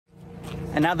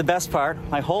And now the best part,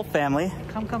 my whole family.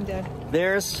 Come, Dad.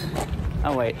 There's,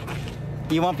 oh wait,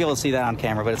 you won't be able to see that on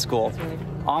camera, but it's cool. That's right.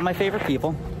 All my favorite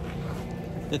people.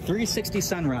 The 360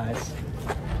 sunrise.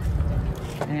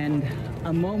 And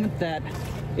a moment that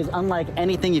is unlike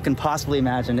anything you can possibly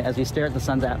imagine as we stare at the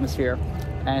sun's atmosphere.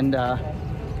 And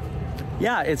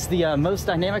yeah, it's the most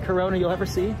dynamic corona you'll ever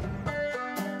see.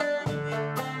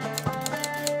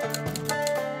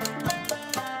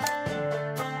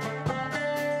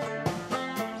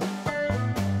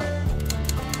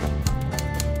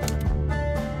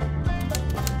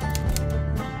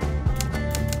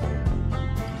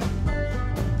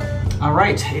 All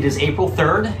right, it is April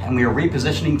 3rd, and we are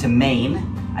repositioning to Maine,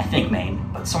 I think Maine,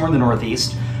 but somewhere in the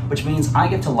Northeast, which means I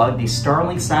get to lug these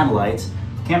Starlink satellites,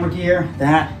 camera gear,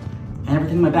 that, and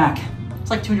everything in my back. It's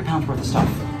like 200 pounds worth of stuff.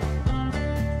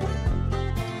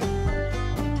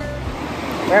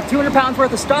 We have 200 pounds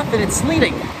worth of stuff, and it's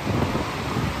sleeting.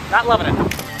 Not loving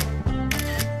it.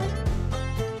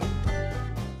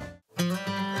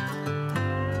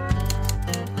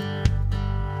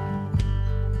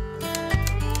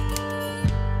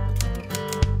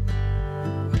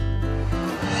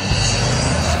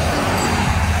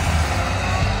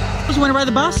 You want to ride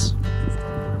the bus?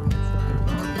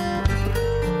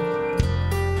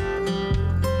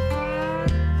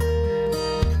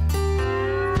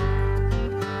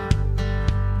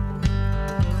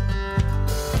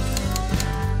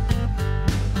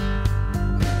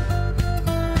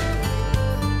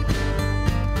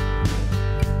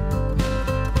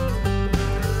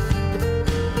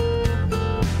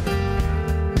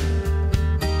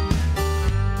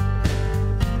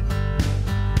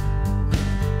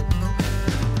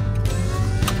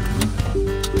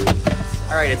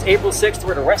 All right, it's April 6th.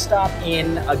 We're at a rest stop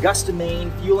in Augusta,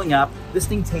 Maine, fueling up. This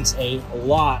thing takes a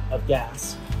lot of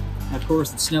gas. And of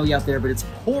course, it's snowy out there, but it's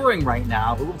pouring right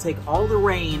now. But we'll take all the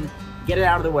rain, get it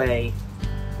out of the way.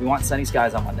 We want sunny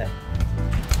skies on Monday.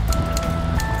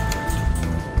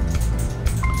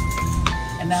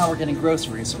 And now we're getting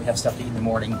groceries, so we have stuff to eat in the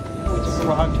morning. Oh, we took a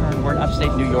wrong turn. We're in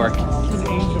upstate New York. She's an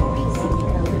angel.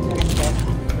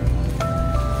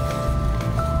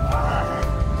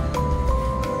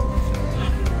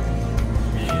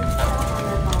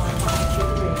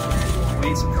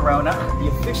 Some Corona, the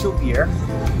official beer.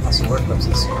 Also, more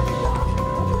Eclipses.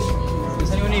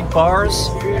 Does anyone need bars?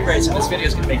 Great, so this video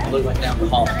is going to make it look like an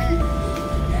alcoholic.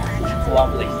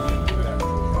 Lovely.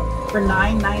 For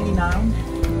 $9.99?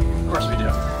 Of course we do.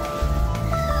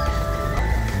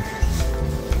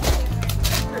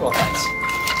 Very well, thanks.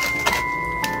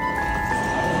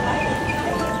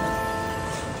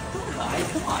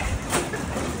 Come on.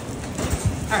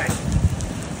 All right.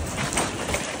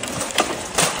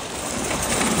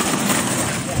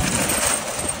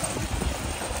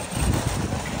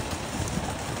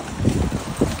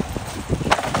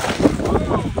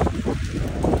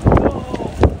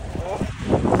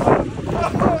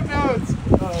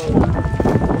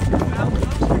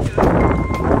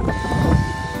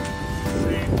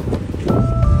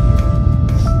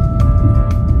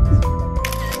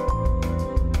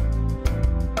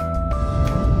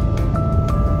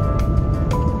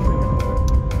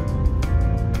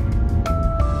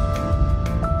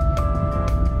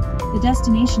 The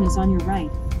destination is on your right.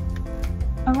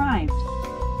 Arrived.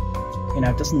 You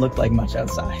know, it doesn't look like much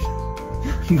outside,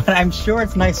 but I'm sure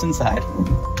it's nice inside.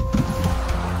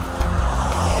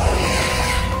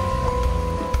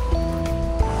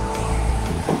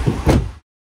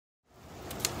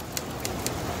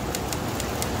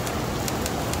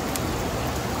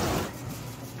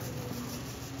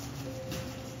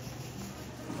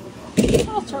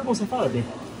 Not as terrible as I thought it'd be.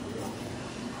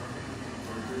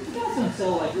 That's gonna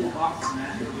sell like little boxes,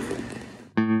 man.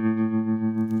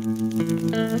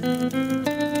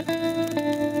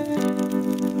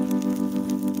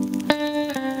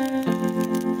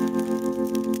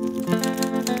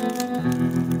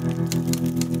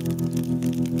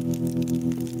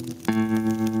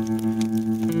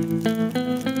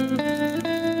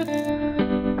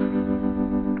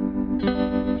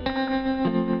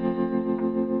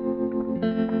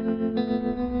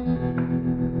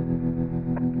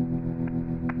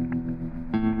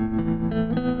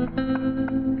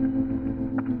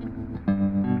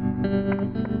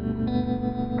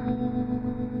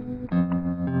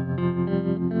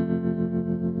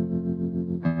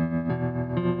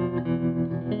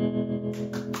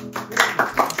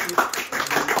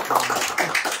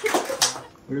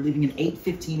 We're leaving at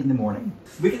 8:15 in the morning.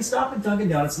 We can stop at Dunkin'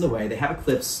 Donuts on the way. They have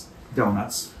Eclipse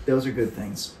donuts. Those are good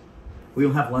things. We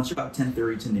will have lunch about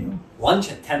 10:30 to noon.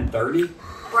 Lunch at 10:30?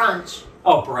 Brunch.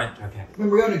 Oh, brunch, okay. We're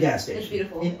going to a gas station. It's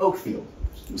beautiful. In Oakfield.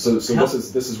 So this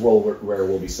is where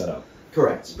we'll be set up.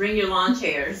 Correct. Bring your lawn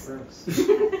chairs.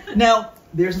 Now,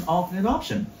 there's an alternate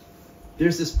option.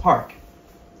 There's this park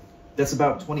that's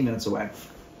about 20 minutes away.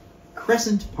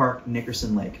 Crescent Park,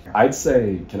 Nickerson Lake. I'd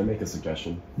say, can I make a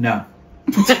suggestion? No.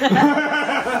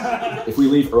 If we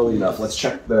leave early enough, let's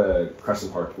check the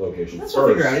Crescent Park location Let's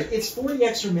first. figure out it. It's 40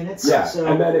 extra minutes. Yeah, so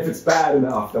and then if it's bad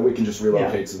enough, then we can just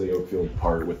relocate to the Oakfield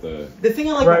part with the... The thing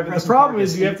I like Right, about but the Crescent problem Park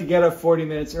is you have to get up 40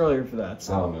 minutes earlier for that.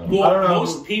 So. I don't know. Well, I don't know.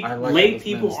 most people, I like lake those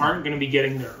people minutes. aren't going to be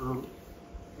getting there early.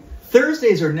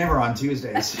 Thursdays are never on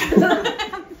Tuesdays.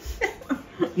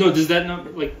 No, does that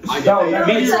not like? No,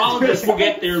 Meteorologists will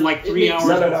get there like 3 hours.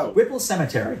 No. Whipple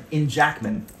Cemetery in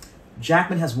Jackman.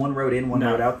 Jackman has one road in, one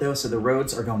road out, though, so the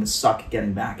roads are going to suck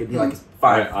getting back. It'd be like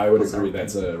 5. I would agree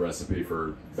that's a recipe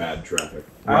for bad traffic.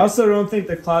 I also don't think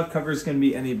the cloud cover is going to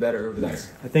be any better over there.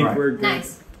 Nice. I think Right. we're good.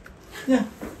 Nice. Yeah,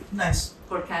 nice.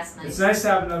 Forecast nice. It's nice to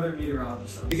have another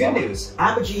meteorologist. The good news,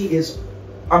 Apogee is,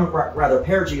 rather,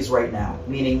 Perigee is right now,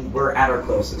 meaning we're at our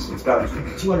closest. It's about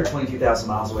 222,000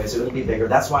 miles away, so it'll be bigger.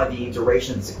 That's why the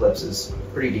duration of this eclipse is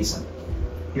pretty decent.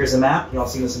 Here's a map. Y'all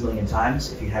seen this a million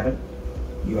times. If you haven't,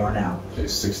 you are now. Okay,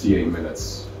 68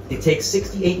 minutes. It takes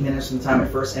 68 minutes from the time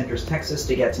it first enters Texas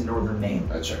to get to northern Maine.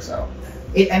 That checks out.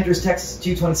 It enters Texas at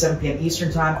 2:27 p.m.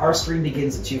 Eastern Time. Our stream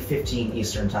begins at 2:15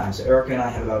 Eastern Time. So Erica and I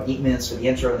have about 8 minutes for the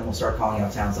intro, and then we'll start calling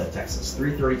out towns like Texas.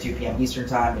 3:32 p.m. Eastern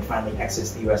Time. It finally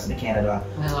exits the U.S. into Canada.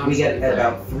 We get at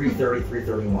about 3:30,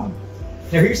 3:31. Now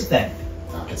here's the thing.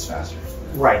 Oh, it gets faster.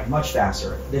 Right, much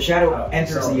faster. The shadow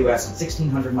enters the U.S. at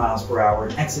 1,600 miles per hour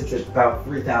and exits at about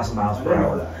 3,000 miles per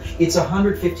hour. It's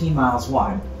 115 miles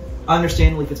wide.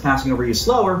 Understandably, if it's passing over you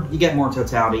slower, you get more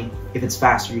totality. If it's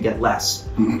faster, you get less.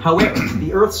 However,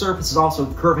 the Earth's surface is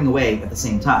also curving away at the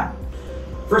same time.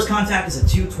 First contact is at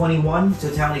 2:21.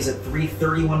 Totality is at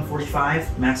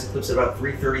 3:31:45. Max eclipse at about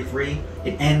 3:33.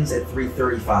 It ends at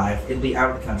 3:35. It'll be out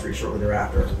of the country shortly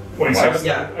thereafter. 27.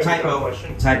 Yeah,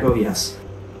 typo, yes.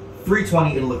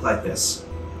 3:20, it'll look like this.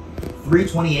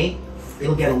 3:28,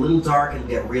 it'll get a little dark, it'll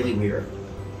get really weird.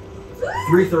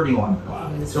 3:31.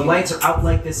 Wow. The lights are out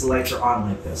like this, the lights are on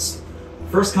like this.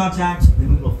 First contact, the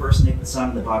moon will first nick the sun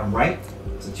in the bottom right.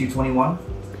 It's at 2:21.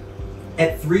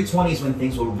 At 3:20 is when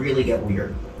things will really get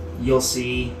weird. You'll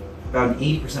see about an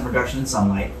 80% reduction in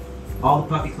sunlight. All the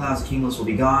puffy clouds, cumulus will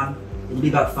be gone. It'll be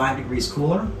about 5 degrees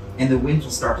cooler, and the winds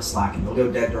will start to slacken. They'll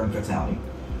go dead during totality.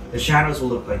 The shadows will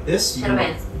look like this. Shadow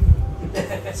bands.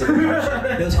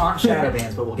 Those aren't shadow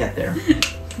bands, but we'll get there.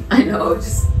 I know,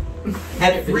 just...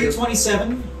 At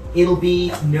 3:27, it'll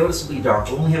be noticeably dark.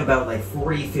 We'll only have about like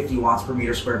 40, 50 watts per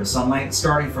meter squared of sunlight,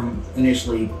 starting from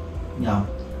initially,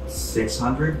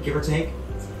 600, give or take.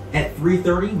 At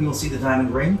 3:30, we will see the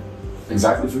diamond ring.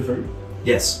 Exactly 3:30?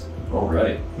 Yes. All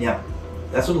right. Yep.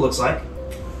 That's what it looks like.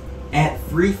 At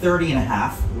 3:30 and a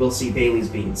half, we'll see Bailey's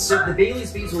beads. So the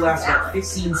Bailey's beads will last about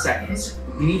 15 seconds.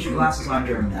 You need your glasses on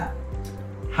during that.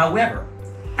 However,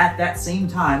 at that same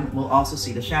time, we'll also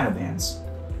see the shadow bands.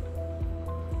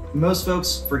 Most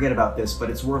folks forget about this, but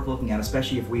it's worth looking at,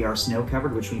 especially if we are snow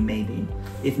covered, which we may be.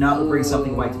 If not, we'll bring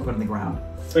something white to put on the ground.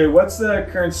 Wait, what's the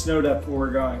current snow depth where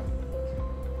we're going?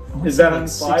 Is that on like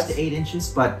slides? 6 to 8 inches?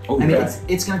 But Oh, I mean, yeah.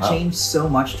 it's going to change so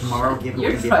much tomorrow, given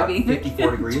we're You're going to be about fucking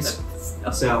 54 degrees.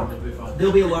 So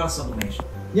there'll be a lot of sublimation.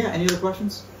 Yeah. Any other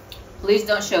questions? Please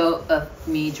don't show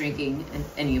me drinking in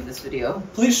any of this video.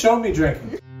 Please show me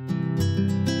drinking.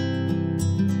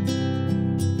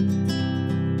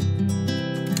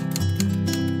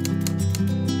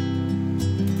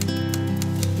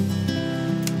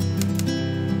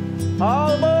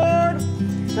 All aboard!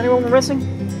 Is anyone we're missing?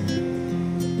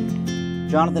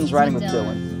 Jonathan's riding with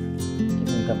Dylan. Keeping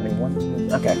him company 1,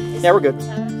 2. Okay. Yeah, we're good.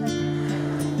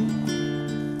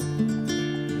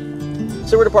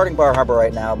 So we're departing Bar Harbor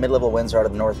right now. Mid-level winds are out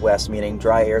of the northwest, meaning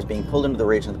dry air is being pulled into the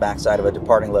region of the backside of a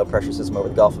departing low-pressure system over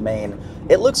the Gulf of Maine.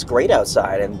 It looks great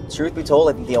outside, and truth be told,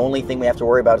 I think the only thing we have to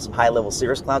worry about is some high-level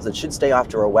cirrus clouds that should stay off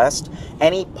to our west.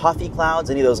 Any puffy clouds,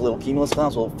 any of those little cumulus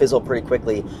clouds will fizzle pretty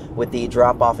quickly with the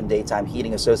drop-off in daytime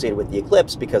heating associated with the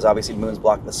eclipse, because obviously the moon's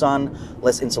blocking the sun,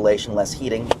 less insulation, less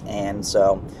heating, and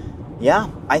so, yeah,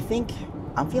 I think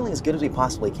I'm feeling as good as we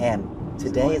possibly can.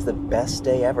 Today is the best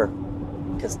day ever.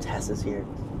 Because Tess is here.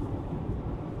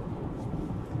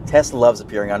 Tess loves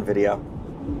appearing on video.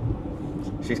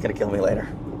 She's gonna kill me later.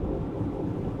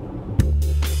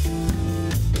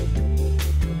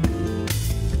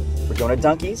 We're going to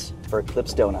Dunkies for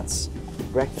Eclipse Donuts.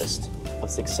 Breakfast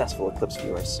of successful Eclipse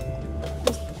viewers.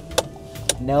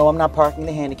 No, I'm not parking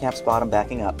the handicap spot, I'm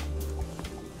backing up.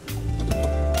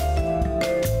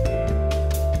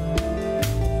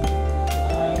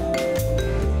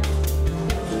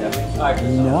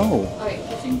 No,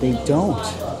 they don't.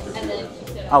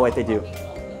 Oh wait, they do.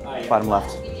 Bottom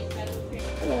left.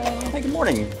 Hey, good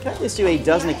morning. Can I please do a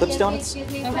dozen Eclipse donuts?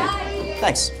 Okay.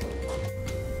 Thanks.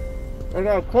 I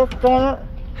got a Eclipse donut,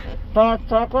 donut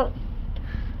chocolate,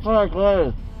 donut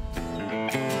glaze.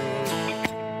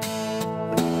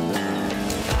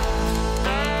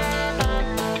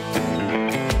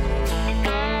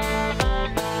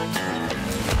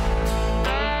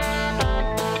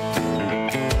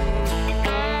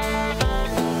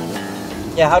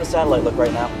 Yeah, how does satellite look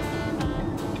right now?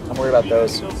 I'm worried about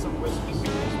those.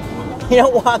 You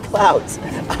don't want clouds.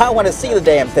 I want to see the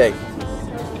damn thing.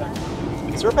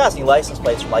 So we're passing license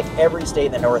plates from like every state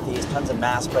in the Northeast, tons of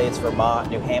mass plates, Vermont,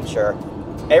 New Hampshire.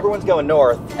 Everyone's going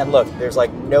north, and look, there's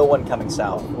like no one coming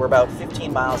south. We're about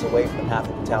 15 miles away from the path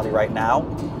of totality right now.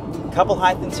 A couple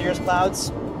high thin cirrus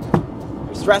clouds.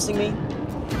 They're stressing me.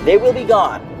 They will be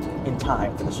gone in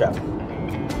time for the show.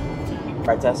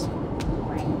 Right, Tess?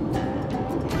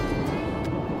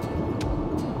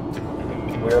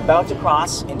 We're about to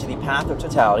cross into the path of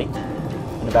totality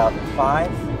in about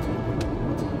 5,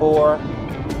 4,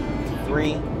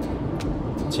 3,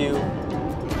 2,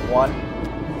 1.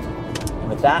 And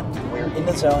with that, we're in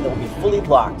the zone that will be fully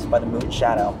blocked by the moon's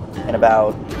shadow in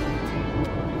about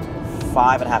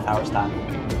 5.5 hours time.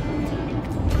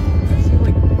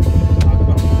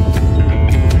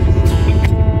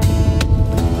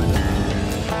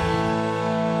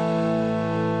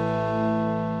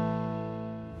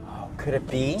 Could it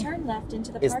be? Turn left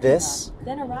into the Is parking this? lot,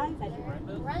 then arrive at your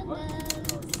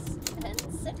Brenda's and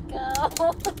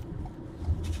Sitco.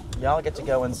 Y'all get to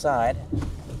go inside.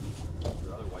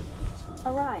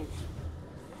 arrive.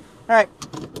 All right.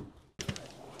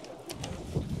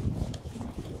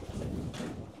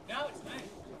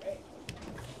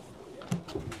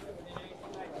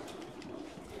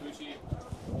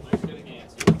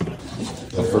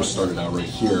 I first started out right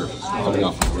here, coming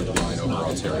off of the line over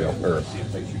Ontario.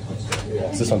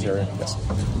 Is this Ontario? Yes.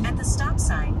 At the stop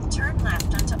sign, turn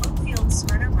left onto Oakfield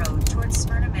Smyrna Road towards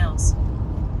Smyrna Mills.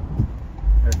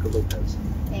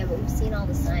 Yeah, but we've seen all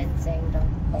the signs saying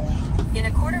don't go. In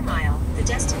a quarter mile, the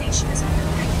destination is on the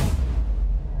right.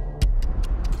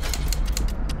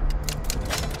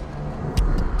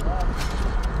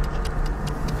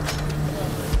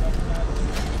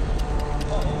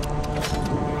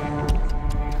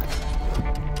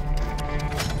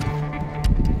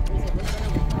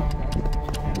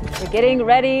 Getting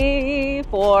ready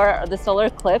for the solar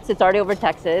eclipse. It's already over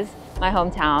Texas. My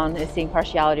hometown is seeing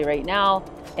partiality right now.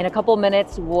 In a couple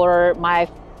minutes, my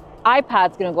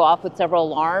iPad's gonna go off with several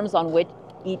alarms on which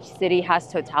each city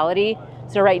has totality.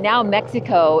 So right now,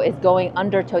 Mexico is going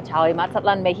under totality.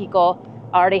 Mazatlan, Mexico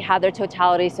already had their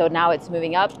totality, so now it's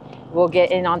moving up. We'll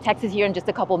get in on Texas here in just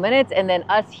a couple minutes, and then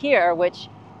us here, which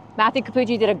Matthew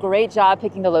Capucci did a great job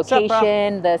picking the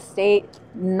location, the state.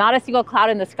 Not a single cloud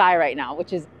in the sky right now,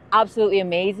 which is absolutely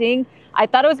amazing. I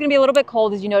thought it was gonna be a little bit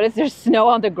cold. As you notice, there's snow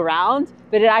on the ground,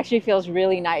 but it actually feels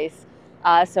really nice.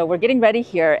 So we're getting ready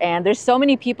here, and there's so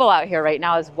many people out here right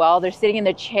now as well. They're sitting in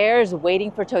the chairs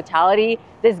waiting for totality.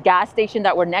 This gas station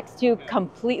that we're next to,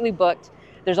 completely booked.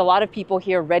 There's a lot of people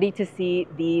here ready to see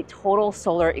the total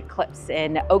solar eclipse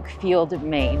in Oakfield,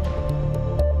 Maine.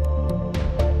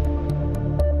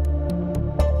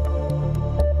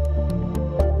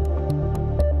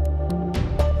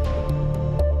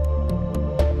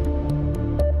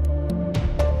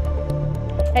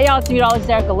 Hey y'all, it's meteorologist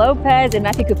Erica Lopez and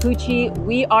Matthew Capucci.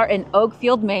 We are in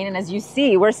Oakfield, Maine, and as you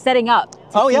see, we're setting up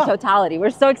to see totality.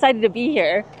 We're so excited to be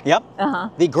here. Yep.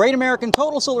 The Great American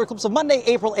Total Solar Eclipse of Monday,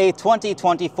 April 8th,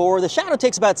 2024. The shadow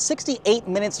takes about 68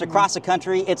 minutes to cross the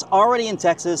country. It's already in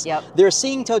Texas. Yep. They're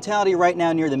seeing totality right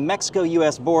now near the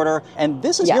Mexico-U.S. border, and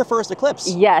this is your first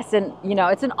eclipse. Yes, and you know,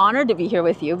 it's an honor to be here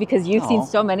with you because you've seen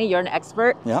so many. You're an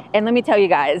expert. Yep. And let me tell you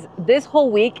guys, this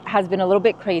whole week has been a little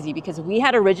bit crazy because we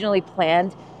had originally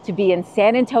planned to be in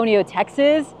San Antonio,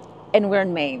 Texas, and we're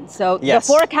in Maine. So the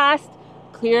forecast,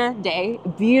 clear day,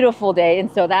 beautiful day,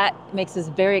 and so that makes us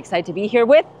very excited to be here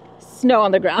with snow on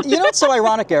the ground. You know what's so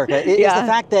ironic, Erica, is the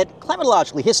fact that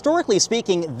climatologically, historically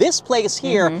speaking, this place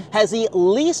here has the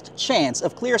least chance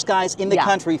of clear skies in the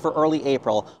country for early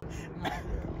April.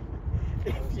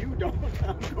 If you don't,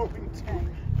 I'm going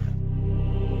to.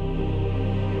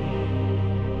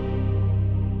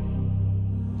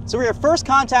 So we're at first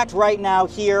contact right now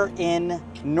here in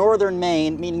northern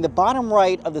Maine, meaning the bottom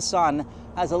right of the sun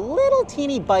has a little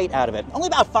teeny bite out of it. Only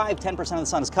about 5–10% of the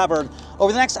sun is covered.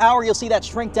 Over the next hour, you'll see that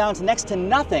shrink down to next to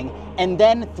nothing, and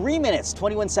then 3 minutes,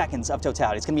 21 seconds of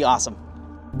totality. It's gonna be awesome.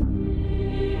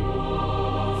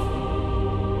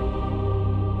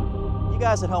 You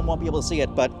guys at home won't be able to see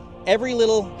it, but every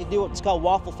little, you do what's called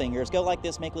waffle fingers, go like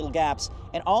this, make little gaps,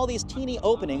 and all these teeny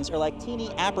openings are like teeny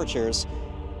apertures,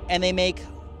 and they make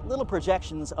little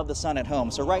projections of the sun at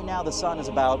home. So right now the sun is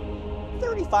about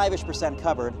 35-ish%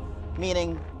 covered,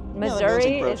 meaning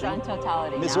Missouri is on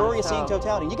totality. Missouri is seeing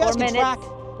totality. You guys can track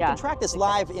this exactly.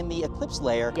 live in the Eclipse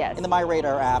layer Yes. in the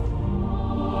MyRadar app.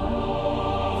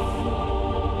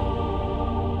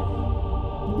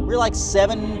 We're like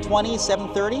 7:20,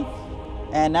 7:30,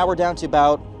 and now we're down to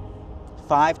about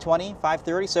 5:20,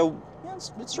 5:30. So yeah,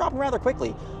 it's dropping rather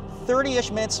quickly.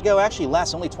 30-ish minutes to go, actually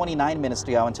less, only 29 minutes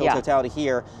to go until totality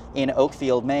here in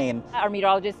Oakfield, Maine. Our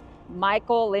meteorologist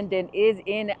Michael Linden is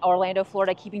in Orlando,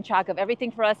 Florida, keeping track of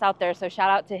everything for us out there. So shout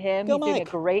out to him. He's doing a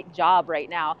great job right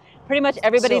now. Pretty much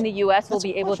everybody in the U.S. will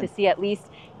be able to see at least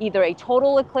either a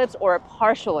total eclipse or a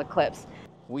partial eclipse.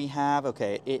 We have,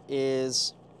 okay, it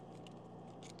is,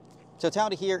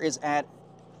 totality here is at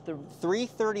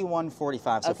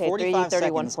 3:31:45, so 45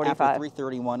 seconds after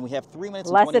 3:31. We have 3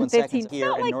 minutes and 21 seconds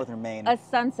here in northern Maine. A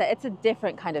sunset, it's a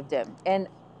different kind of dim. And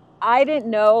I didn't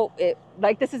know it,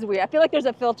 like this is weird. I feel like there's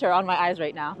a filter on my eyes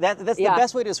right now. That's the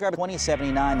best way to describe it.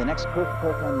 2079, the next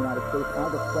person in the United States,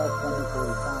 August 12,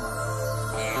 2045.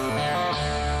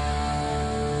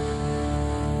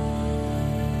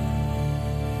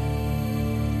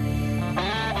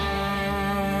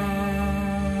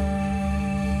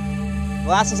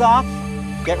 Glasses off,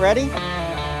 get ready.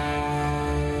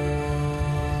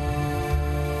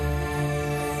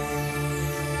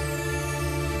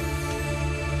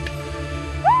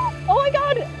 Oh my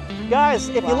God! Guys,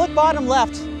 if you look bottom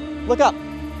left, look up.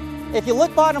 If you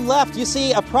look bottom left, you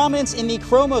see a prominence in the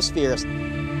chromospheres.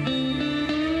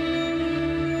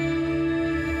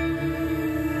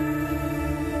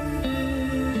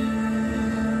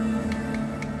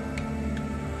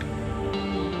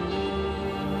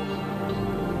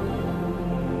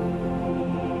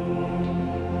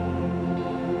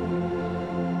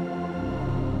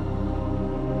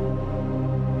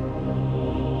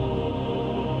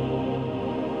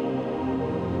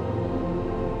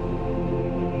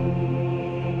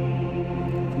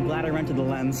 Glad I rented the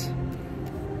lens.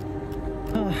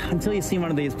 Until you see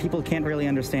one of these, people can't really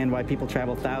understand why people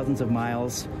travel thousands of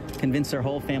miles, convince their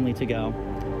whole family to go.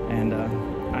 And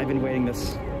I've been waiting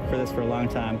for this for a long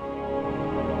time.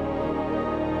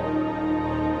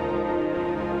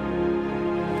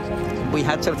 We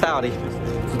had totality,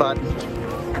 but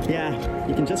yeah,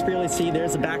 you can just barely see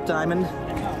there's a back diamond.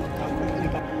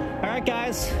 All right,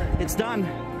 guys, it's done.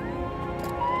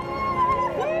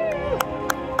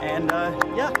 And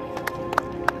yeah,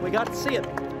 we got to see it.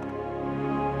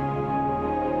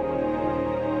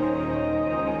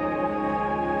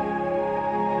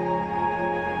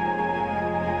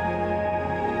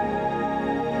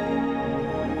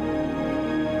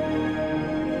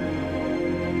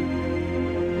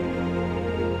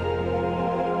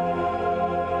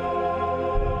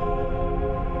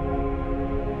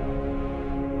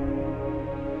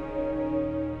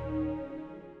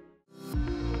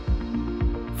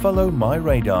 Follow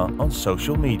MyRadar on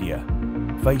social media,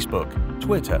 Facebook,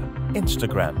 Twitter,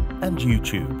 Instagram, and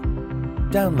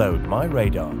YouTube. Download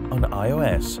MyRadar on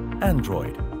iOS,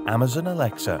 Android, Amazon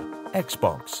Alexa,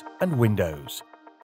 Xbox, and Windows.